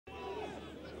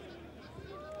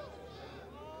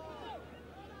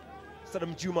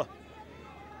Sadam Juma.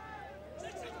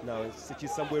 Now Sichi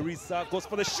somewhere Risa goes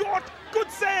for the shot.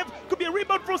 Good save. Could be a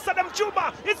rebound from Sadam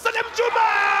Juma. It's Sadam Juma!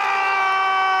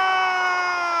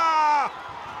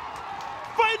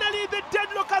 Finally, the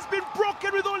deadlock has been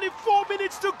broken with only 4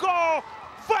 minutes to go.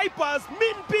 Vipers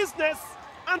mean business,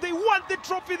 and they want the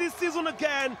trophy this season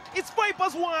again. It's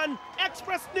Vipers 1,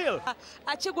 Express 0.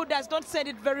 Achigu does not send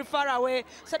it very far away.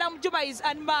 Sadam Juma is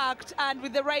unmarked and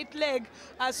with the right leg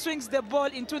swings the ball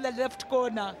into the left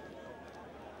corner.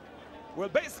 Well,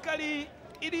 basically,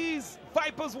 it is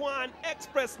Vipers 1,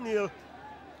 Express 0.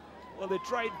 Well, they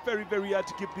tried very, very hard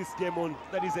to keep this game on.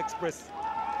 That is Express.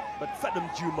 But Sadam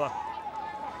Juma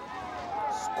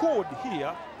scored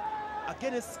here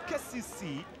against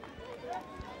KCC.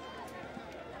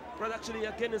 But actually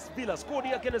against Villa. Scored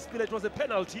here against Villa. It was a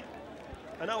penalty.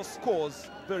 And now scores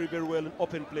very, very well in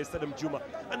open play, Sadam Juma.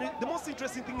 And the most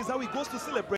interesting thing is how he goes to celebrate.